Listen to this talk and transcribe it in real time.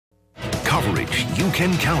Coverage you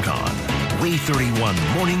can count on. WAAY 31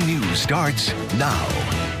 Morning News starts now.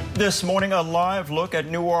 This morning, a live look at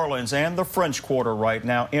New Orleans and the French Quarter right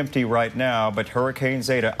now, empty right now, but Hurricane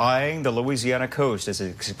Zeta eyeing the Louisiana coast as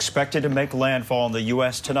it's expected to make landfall in the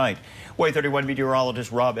U.S. tonight. WAAY 31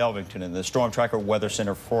 meteorologist Rob Elvington in the Storm Tracker Weather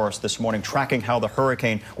Center for us this morning, tracking how the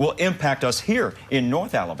hurricane will impact us here in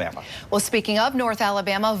North Alabama. Well, speaking of North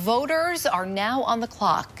Alabama, voters are now on the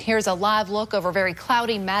clock. Here's a live look over very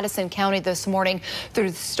cloudy Madison County this morning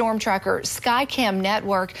through the Storm Tracker Skycam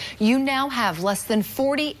network. You now have less than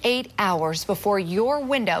 48 hours before your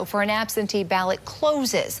window for an absentee ballot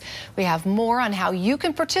closes. We have more on how you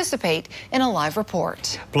can participate in a live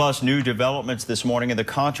report. Plus, new developments this morning in the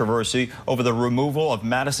controversy over the removal of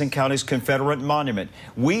Madison County's Confederate monument.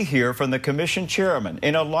 We hear from the commission chairman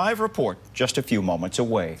in a live report just a few moments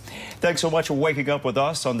away. Thanks so much for waking up with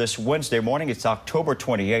us on this Wednesday morning. It's October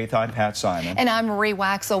 28th. I'm Pat Simon. And I'm Marie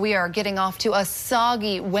Waxel. We are getting off to a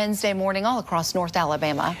soggy Wednesday morning all across North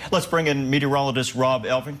Alabama. Let's bring in meteorologist Rob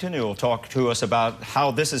Elvington, who will talk to us about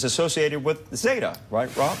how this is associated with Zeta.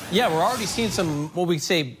 Right, Rob? Yeah, we're already seeing some, what we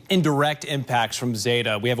say, indirect impacts from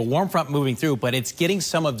Zeta. We have a warm front moving through, but it's getting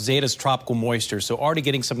some of Zeta's tropical moisture, so already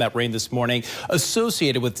getting some of that rain this morning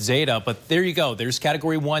associated with Zeta. But there you go. There's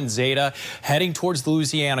Category 1 Zeta heading towards the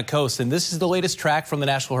Louisiana coast, and this is the latest track from the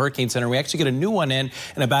National Hurricane Center. We actually get a new one in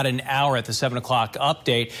about an hour at the 7 o'clock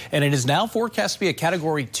update, and it is now forecast to be a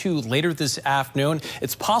Category 2 later this afternoon.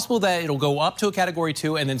 It's possible that it'll go up to a Category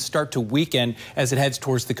 2 and then start to weaken as it heads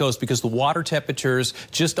towards the coast because the water temperatures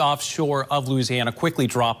just offshore of Louisiana quickly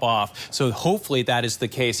drop off. So hopefully that is the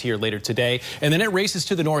case here later today. And then it races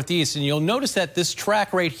to the northeast, and you'll notice that this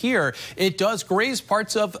track right here, it does graze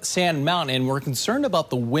parts of Sand Mountain, and we're concerned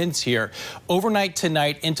about the winds here. Overnight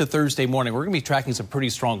tonight into Thursday morning, we're going to be tracking some pretty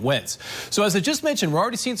strong winds. So as I just mentioned, we're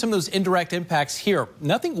already seeing some of those indirect impacts here.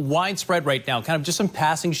 Nothing widespread right now, kind of just some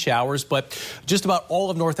passing showers, but just about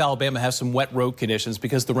all of North Alabama has some wet road conditions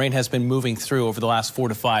because the rain has been moving through over the last 4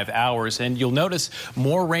 to 5 hours. And you'll notice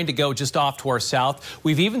more rain to go just off to our south.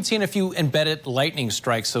 We've even seen a few embedded lightning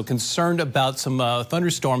strikes, so concerned about some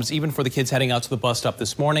thunderstorms even for the kids heading out to the bus stop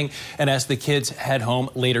this morning and as the kids head home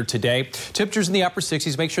later today. Temperatures in the upper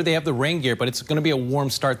 60s. Make sure they have the rain gear, but it's going to be a warm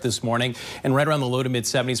start this morning and right around the low to mid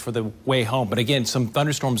 70s for the way home. But again, some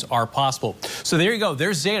thunderstorms are possible. So there you go.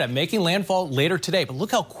 There's Zeta making landfall later today. But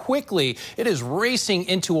look how quickly it is racing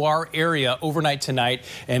into our area overnight tonight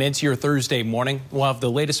and into your Thursday morning. We'll have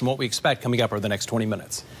the latest and what we expect coming up over the next 20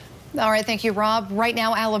 minutes. All right, thank you, Rob. Right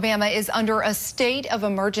now, Alabama is under a state of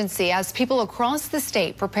emergency as people across the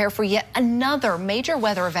state prepare for yet another major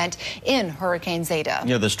weather event in Hurricane Zeta.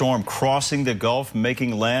 Yeah, the storm crossing the Gulf,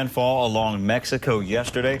 making landfall along Mexico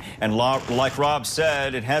yesterday. And like Rob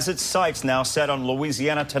said, it has its sights now set on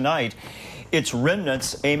Louisiana tonight. Its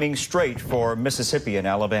remnants aiming straight for Mississippi and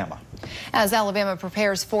Alabama. As Alabama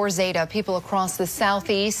prepares for Zeta, people across the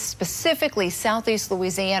southeast, specifically southeast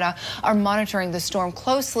Louisiana, are monitoring the storm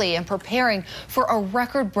closely and preparing for a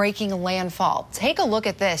record-breaking landfall. Take a look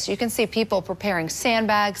at this. You can see people preparing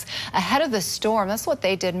sandbags ahead of the storm. That's what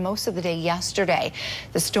they did most of the day yesterday.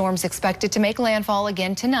 The storm's expected to make landfall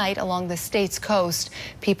again tonight along the state's coast.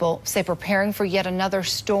 People say preparing for yet another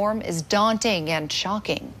storm is daunting and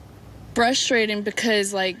shocking. Frustrating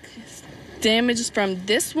because, like, damages from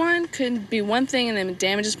this one could be one thing, and then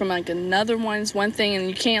damages from like another one is one thing, and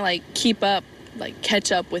you can't like keep up, like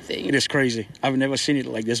catch up with it. It is crazy. I've never seen it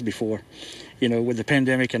like this before. You know, with the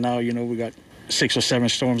pandemic, and now, you know, we got 6 or 7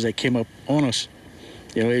 storms that came up on us.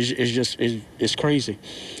 You know, it's crazy.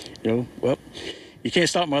 You know, well, you can't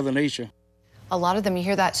stop Mother Nature. A lot of them, you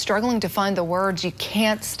hear that, struggling to find the words. You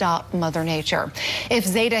can't stop Mother Nature. If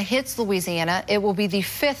Zeta hits Louisiana, it will be the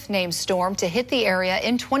 5th named storm to hit the area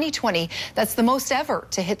in 2020. That's the most ever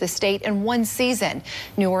to hit the state in one season.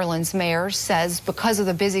 New Orleans mayor says because of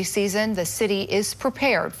the busy season, the city is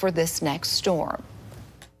prepared for this next storm.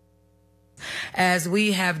 As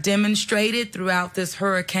we have demonstrated throughout this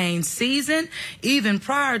hurricane season, even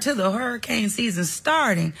prior to the hurricane season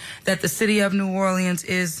starting, that the city of New Orleans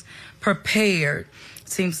is prepared.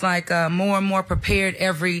 Seems like more and more prepared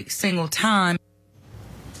every single time.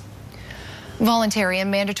 Voluntary and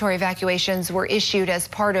mandatory evacuations were issued as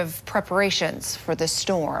part of preparations for the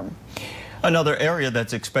storm. Another area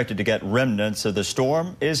that's expected to get remnants of the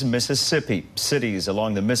storm is Mississippi. Cities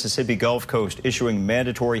along the Mississippi Gulf Coast issuing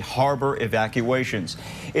mandatory harbor evacuations.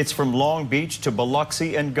 It's from Long Beach to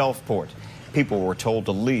Biloxi and Gulfport. People were told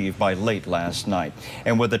to leave by late last night.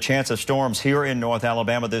 And with the chance of storms here in North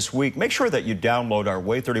Alabama this week, make sure that you download our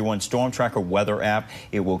WAAY 31 Storm Tracker weather app.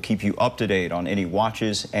 It will keep you up to date on any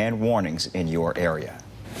watches and warnings in your area.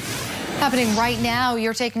 Happening right now,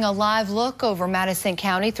 you're taking a live look over Madison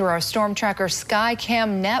County through our Storm Tracker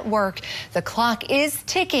SkyCam network. The clock is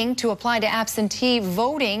ticking to apply to absentee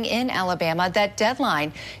voting in Alabama. That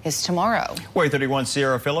deadline is tomorrow. WAAY 31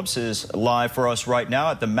 Sierra Phillips is live for us right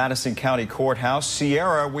now at the Madison County Courthouse.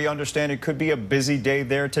 Sierra, we understand it could be a busy day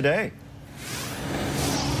there today.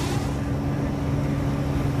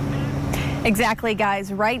 Exactly,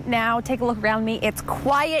 guys. Right now, take a look around me. It's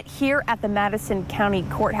quiet here at the Madison County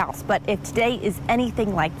Courthouse, but if today is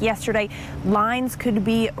anything like yesterday, lines could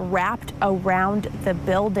be wrapped around the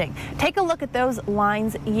building. Take a look at those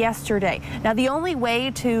lines yesterday. Now, the only way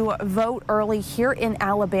to vote early here in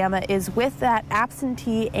Alabama is with that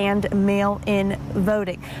absentee and mail-in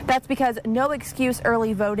voting. That's because no excuse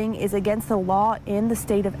early voting is against the law in the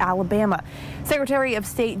state of Alabama. Secretary of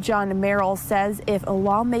State John Merrill says if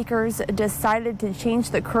lawmakers decided to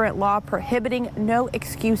change the current law prohibiting no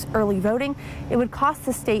excuse early voting, it would cost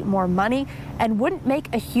the state more money and wouldn't make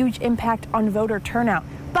a huge impact on voter turnout.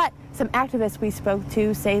 But some activists we spoke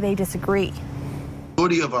to say they disagree. The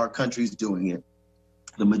majority of our country is doing it.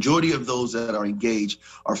 The majority of those that are engaged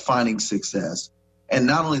are finding success. And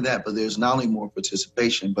not only that, but there's not only more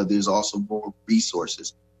participation, but there's also more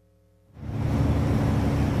resources.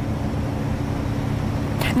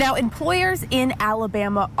 Now, employers in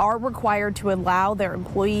Alabama are required to allow their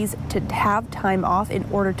employees to have time off in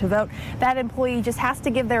order to vote. That employee just has to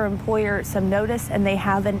give their employer some notice, and they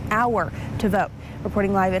have an hour to vote.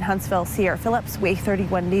 Reporting live in Huntsville, Sierra Phillips, WAAY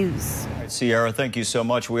 31 News. Sierra, thank you so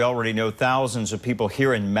much. We already know thousands of people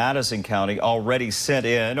here in Madison County already sent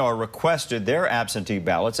in or requested their absentee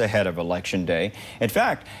ballots ahead of Election Day. In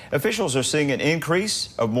fact, officials are seeing an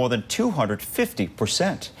increase of more than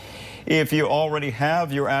 250%. If you already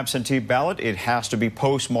have your absentee ballot, it has to be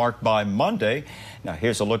postmarked by Monday. Now,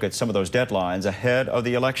 here's a look at some of those deadlines ahead of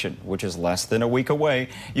the election, which is less than a week away.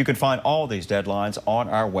 You can find all these deadlines on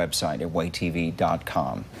our website at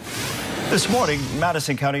waaytv.com. This morning,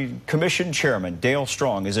 Madison County Commission Chairman Dale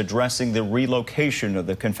Strong is addressing the relocation of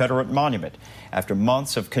the Confederate monument. After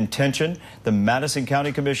months of contention, the Madison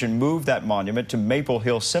County Commission moved that monument to Maple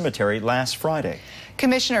Hill Cemetery last Friday.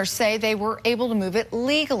 Commissioners say they were able to move it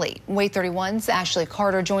legally. WAAY 31's Ashley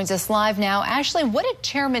Carter joins us live now. Ashley, what did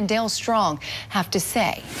Chairman Dale Strong have to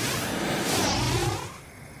say?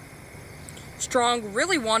 Strong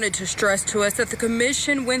really wanted to stress to us that the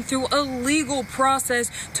commission went through a legal process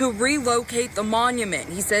to relocate the monument.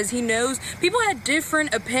 He says he knows people had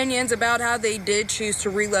different opinions about how they did choose to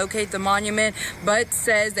relocate the monument, but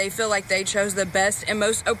says they feel like they chose the best and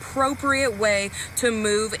most appropriate way to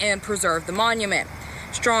move and preserve the monument.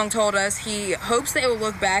 Strong told us he hopes they will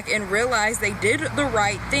look back and realize they did the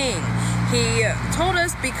right thing. He told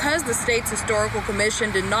us because the state's historical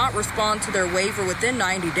commission did not respond to their waiver within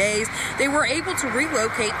 90 days, they were able to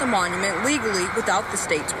relocate the monument legally without the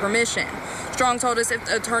state's permission. Strong told us if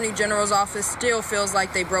the Attorney General's office still feels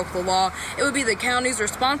like they broke the law, it would be the county's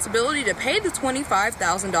responsibility to pay the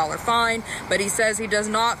 $25,000 fine, but he says he does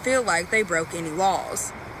not feel like they broke any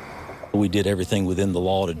laws. We did everything within the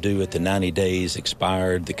law to do it. The 90 days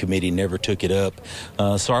expired. The committee never took it up.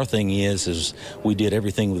 So our thing is we did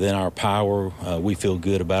everything within our power. We feel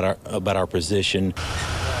good about our position.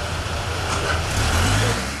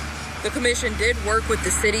 The commission did work with the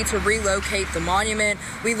city to relocate the monument.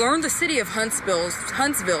 We learned the city of Huntsville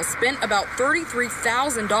spent about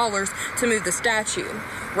 $33,000 to move the statue.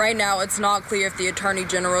 Right now, it's not clear if the Attorney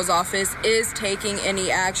General's office is taking any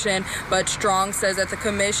action, but Strong says that the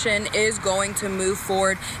commission is going to move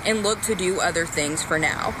forward and look to do other things for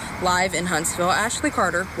now. Live in Huntsville, Ashley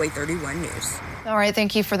Carter, WAAY 31 News. All right,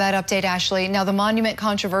 thank you for that update, Ashley. Now, the monument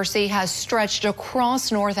controversy has stretched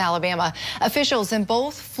across North Alabama. Officials in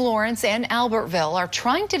both Florence and Albertville are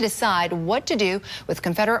trying to decide what to do with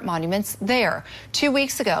Confederate monuments there. 2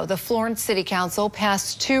 weeks ago, the Florence City Council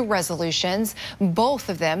passed 2 resolutions. Both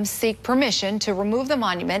of them seek permission to remove the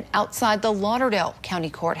monument outside the Lauderdale County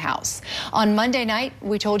Courthouse. On Monday night,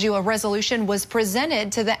 we told you a resolution was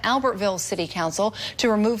presented to the Albertville City Council to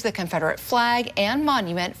remove the Confederate flag and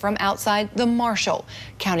monument from outside the Marshall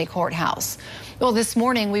County Courthouse. Well, this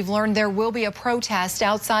morning we've learned there will be a protest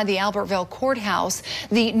outside the Albertville Courthouse.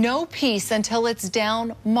 The No Peace Until It's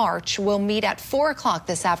Down march will meet at 4 o'clock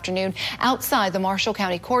this afternoon outside the Marshall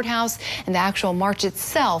County Courthouse, and the actual march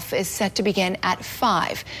itself is set to begin at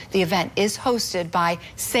 5. The event is hosted by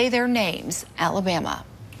Say Their Names, Alabama.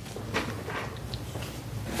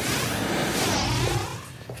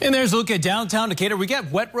 And there's a look at downtown Decatur. We got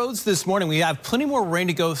wet roads this morning. We have plenty more rain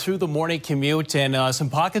to go through the morning commute and some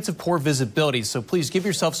pockets of poor visibility. So please give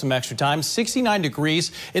yourself some extra time. 69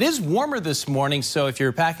 degrees. It is warmer this morning, so if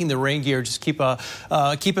you're packing the rain gear, just keep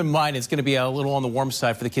in mind it's going to be a little on the warm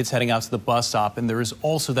side for the kids heading out to the bus stop. And there is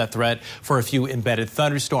also that threat for a few embedded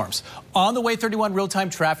thunderstorms. On the WAAY 31 real-time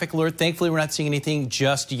traffic alert. Thankfully, we're not seeing anything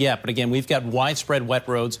just yet. But again, we've got widespread wet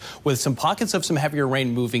roads with some pockets of some heavier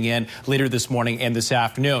rain moving in later this morning and this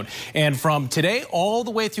afternoon. And from today all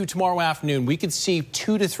the way through tomorrow afternoon, we could see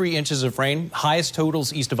 2 to 3 inches of rain, highest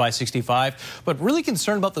totals east of I-65, but really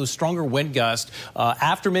concerned about those stronger wind gusts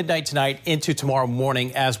after midnight tonight into tomorrow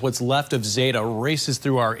morning as what's left of Zeta races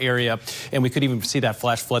through our area. And we could even see that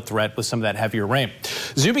flash flood threat with some of that heavier rain.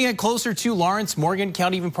 Zooming in closer to Lawrence, Morgan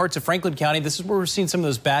County, even parts of Franklin County, this is where we're seeing some of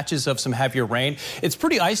those batches of some heavier rain. It's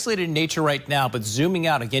pretty isolated in nature right now, but zooming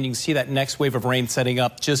out again, you can see that next wave of rain setting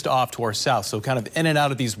up just off to our south. So kind of in and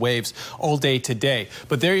out of these waves all day today.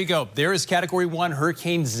 But there you go. There is Category 1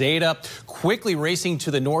 Hurricane Zeta quickly racing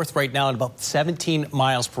to the north right now at about 17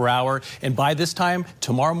 miles per hour. And by this time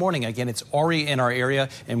tomorrow morning, again, it's already in our area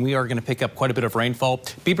and we are going to pick up quite a bit of rainfall.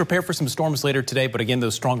 Be prepared for some storms later today, but again,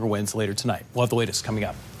 those stronger winds later tonight. We'll have the latest coming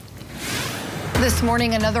up. This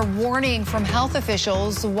morning, another warning from health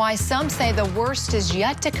officials why some say the worst is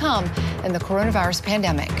yet to come in the coronavirus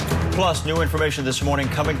pandemic. Plus, new information this morning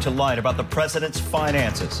coming to light about the president's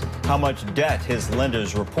finances, how much debt his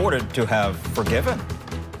lenders reported to have forgiven.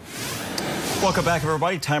 Welcome back,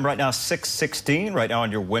 everybody. Time right now, 6:16. Right now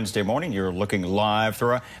on your Wednesday morning, you're looking live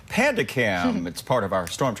through a Panda Cam. It's part of our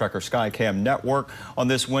Storm Tracker Skycam network. On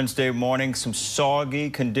this Wednesday morning, some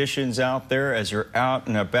soggy conditions out there as you're out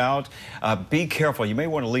and about. Be careful. You may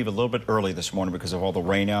want to leave a little bit early this morning because of all the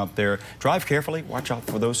rain out there. Drive carefully. Watch out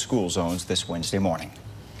for those school zones this Wednesday morning.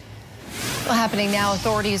 Well, happening now,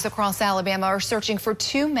 authorities across Alabama are searching for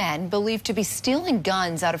 2 men believed to be stealing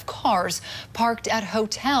guns out of cars parked at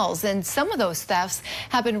hotels. And some of those thefts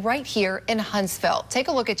happened right here in Huntsville. Take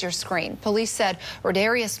a look at your screen. Police said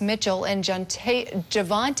Rodarius Mitchell and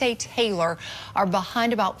Javante Taylor are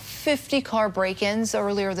behind about 50 car break-ins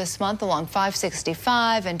earlier this month along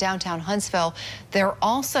 565 in downtown Huntsville. There are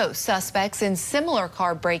also suspects in similar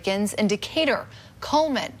car break-ins in Decatur,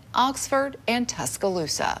 Coleman, Oxford, and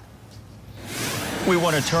Tuscaloosa. We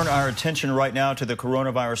want to turn our attention right now to the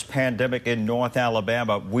coronavirus pandemic in North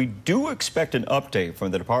Alabama. We do expect an update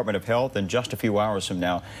from the Department of Health in just a few hours from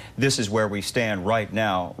now. This is where we stand right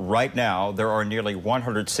now. Right now, there are nearly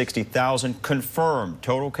 160,000 confirmed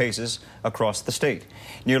total cases across the state.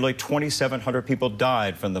 Nearly 2,700 people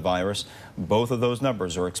died from the virus. Both of those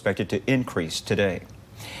numbers are expected to increase today.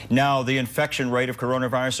 Now, the infection rate of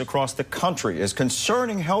coronavirus across the country is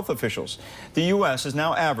concerning health officials. The U.S. is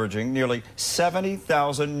now averaging nearly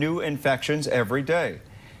 70,000 new infections every day.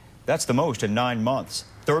 That's the most in 9 months.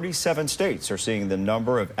 37 states are seeing the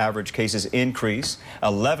number of average cases increase.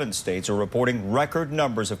 11 states are reporting record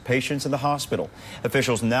numbers of patients in the hospital.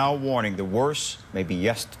 Officials now warning the worst may be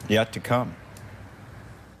yet to come.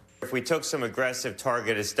 If we took some aggressive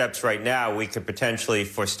targeted steps right now, we could potentially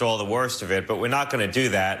forestall the worst of it, but we're not going to do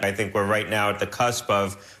that. I think we're right now at the cusp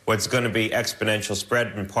of what's going to be exponential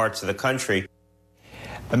spread in parts of the country.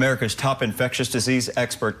 America's top infectious disease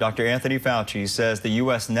expert, Dr. Anthony Fauci, says the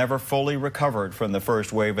U.S. never fully recovered from the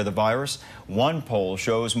first wave of the virus. One poll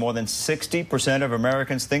shows more than 60% of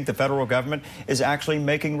Americans think the federal government is actually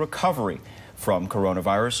making recovery from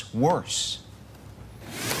coronavirus worse.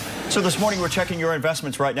 So this morning, we're checking your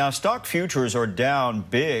investments right now. Stock futures are down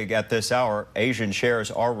big at this hour. Asian shares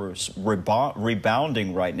are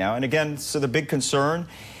rebounding right now. And again, so the big concern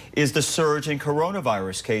is the surge in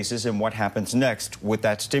coronavirus cases and what happens next with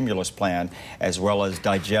that stimulus plan, as well as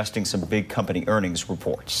digesting some big company earnings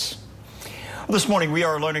reports. This morning, we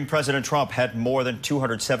are learning President Trump had more than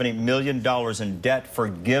 $270 million in debt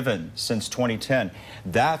forgiven since 2010.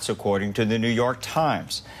 That's according to the New York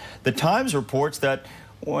Times. The Times reports that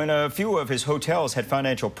when a few of his hotels had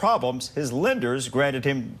financial problems, his lenders granted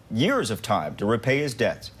him years of time to repay his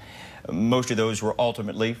debts. Most of those were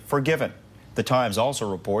ultimately forgiven. The Times also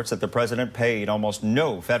reports that the president paid almost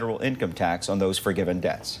no federal income tax on those forgiven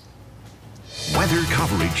debts. Weather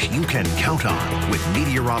coverage you can count on with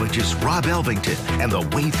meteorologist Rob Elvington and the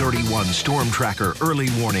WAAY 31 Storm Tracker Early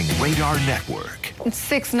Warning Radar Network. It's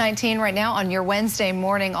 6:19 right now on your Wednesday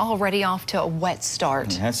morning, already off to a wet start.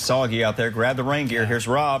 That's soggy out there. Grab the rain gear. Here's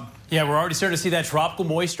Rob. Yeah, we're already starting to see that tropical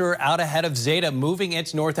moisture out ahead of Zeta moving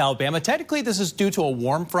into North Alabama. Technically, this is due to a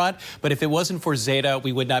warm front, but if it wasn't for Zeta,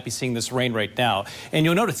 we would not be seeing this rain right now. And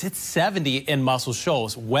you'll notice it's 70 in Muscle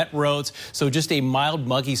Shoals, wet roads, so just a mild,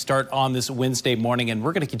 muggy start on this Wednesday morning, and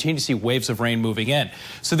we're going to continue to see waves of rain moving in.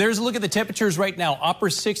 So there's a look at the temperatures right now. Upper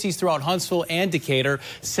 60s throughout Huntsville and Decatur,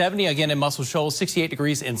 70 again in Muscle Shoals, 68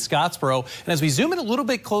 degrees in Scottsboro. And as we zoom in a little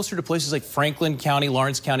bit closer to places like Franklin County,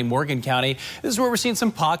 Lawrence County, Morgan County, this is where we're seeing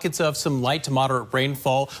some pockets of some light to moderate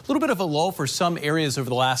rainfall. A little bit of a lull for some areas over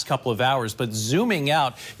the last couple of hours, but zooming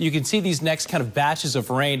out, you can see these next kind of batches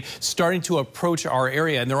of rain starting to approach our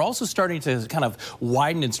area, and they're also starting to kind of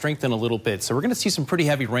widen and strengthen a little bit. So we're going to see some pretty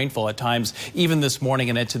heavy rainfall at times, even this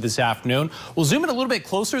morning and into this afternoon. We'll zoom in a little bit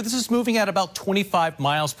closer. This is moving at about 25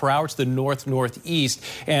 miles per hour to the north-northeast,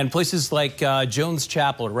 and places like Jones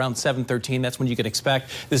Chapel at around 713, that's when you can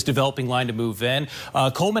expect this developing line to move in.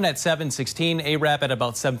 Coleman at 716, Arab at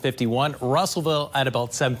about 751, Russellville at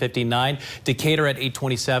about 759, Decatur at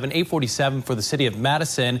 827, 847 for the city of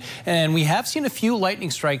Madison. And we have seen a few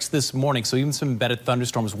lightning strikes this morning, so even some embedded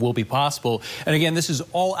thunderstorms will be possible. And again, this is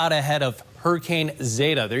all out ahead of Hurricane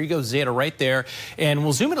Zeta. There you go, Zeta right there. And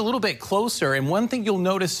we'll zoom in a little bit closer. And one thing you'll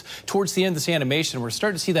notice towards the end of this animation, we're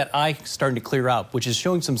starting to see that eye starting to clear out, which is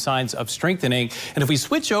showing some signs of strengthening. And if we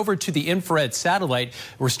switch over to the infrared satellite,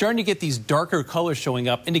 we're starting to get these darker colors showing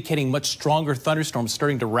up, indicating much stronger thunderstorms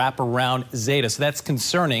starting to wrap around Zeta. So that's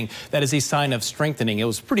concerning. That is a sign of strengthening. It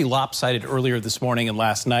was pretty lopsided earlier this morning and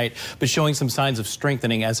last night, but showing some signs of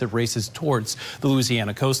strengthening as it races towards the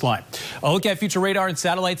Louisiana coastline. A look at future radar and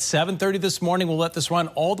satellites, 7:30 this morning. We'll let this run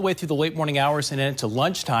all the way through the late morning hours and into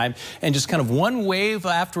lunchtime, and just kind of one wave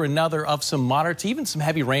after another of some moderate to even some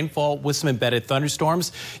heavy rainfall with some embedded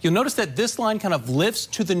thunderstorms. You'll notice that this line kind of lifts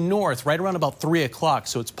to the north right around about 3 o'clock,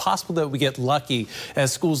 so it's possible that we get lucky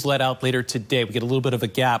as schools let out later today. We get a little bit of a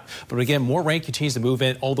gap, but again, more rain continues to move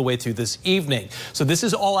in all the way through this evening. So this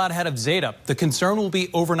is all out ahead of Zeta. The concern will be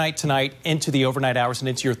overnight tonight into the overnight hours and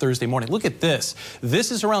into your Thursday morning. Look at this.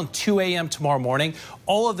 This is around 2 a.m. tomorrow morning.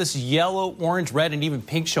 All of this yellow, orange, red, and even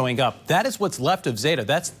pink showing up. That is what's left of Zeta.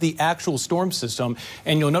 That's the actual storm system.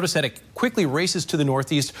 And you'll notice that it quickly races to the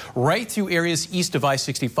northeast right through areas east of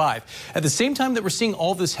I-65. At the same time that we're seeing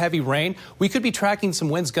all this heavy rain, we could be tracking some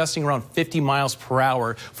winds gusting around 50 miles per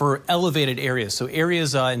hour for elevated areas. So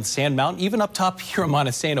areas in Sand Mountain, even up top here in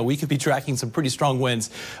Montesano, we could be tracking some pretty strong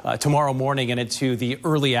winds tomorrow morning and into the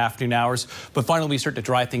early afternoon hours. But finally, we start to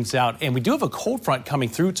dry things out. And we do have a cold front coming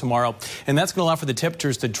through tomorrow, and that's going to allow for the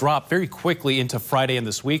temperatures to drop very quickly into Friday and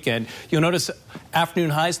this weekend. You'll notice afternoon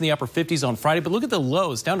highs in the upper 50s on Friday, but look at the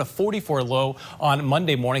lows, down to 44 low on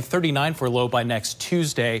Monday morning, 39 for a low by next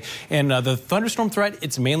Tuesday. And the thunderstorm threat,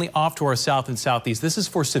 it's mainly off to our south and southeast. This is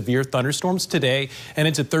for severe thunderstorms today and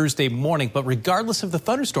into Thursday morning. But regardless of the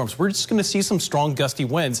thunderstorms, we're just going to see some strong gusty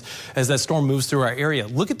winds as that storm moves through our area.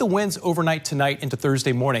 Look at the winds overnight tonight into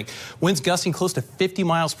Thursday morning. Winds gusting close to 50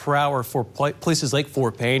 miles per hour for places like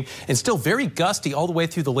Fort Payne, and still very gusty all the way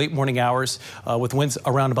through the late morning hours with winds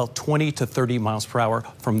around about 20 to 30 miles per hour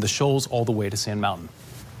from the Shoals all the way to Sand Mountain.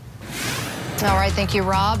 All right, thank you,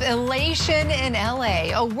 Rob. Elation in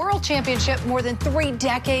L.A., a world championship more than 3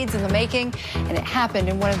 decades in the making, and it happened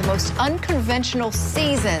in one of the most unconventional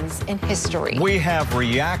seasons in history. We have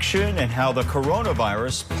reaction and how the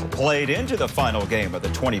coronavirus played into the final game of the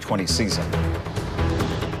 2020 season.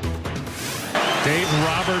 Dave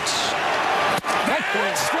Roberts.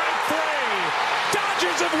 That strike 3.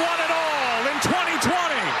 Dodgers have won it all in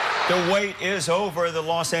 2020. The wait is over. The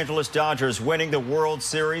Los Angeles Dodgers winning the World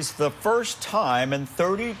Series the first time in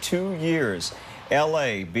 32 years.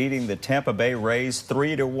 L.A. beating the Tampa Bay Rays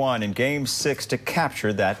 3-1 in Game 6 to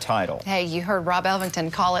capture that title. Hey, you heard Rob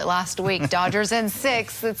Elvington call it last week. Dodgers in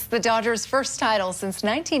 6. It's the Dodgers' first title since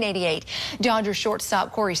 1988. Dodgers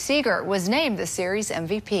shortstop Corey Seager was named the series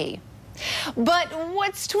MVP. But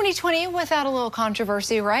what's 2020 without a little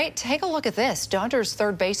controversy, right? Take a look at this. Dodgers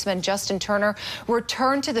third baseman Justin Turner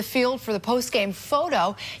returned to the field for the postgame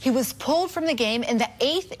photo. He was pulled from the game in the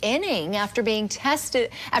 8th inning after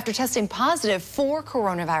testing positive for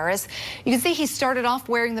coronavirus. You can see he started off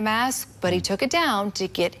wearing the mask, but he took it down to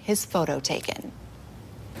get his photo taken.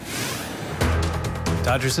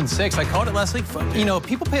 Dodgers in 6. I called it last week. You know,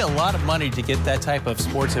 people pay a lot of money to get that type of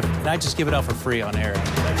sports, and I just give it out for free on air.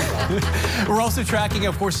 We're also tracking,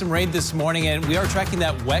 of course, some rain this morning, and we are tracking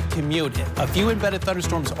that wet commute. A few embedded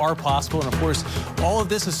thunderstorms are possible, and of course, all of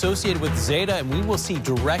this associated with Zeta, and we will see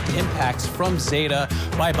direct impacts from Zeta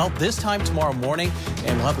by about this time tomorrow morning,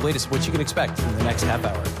 and we'll have the latest what you can expect in the next half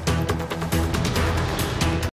hour.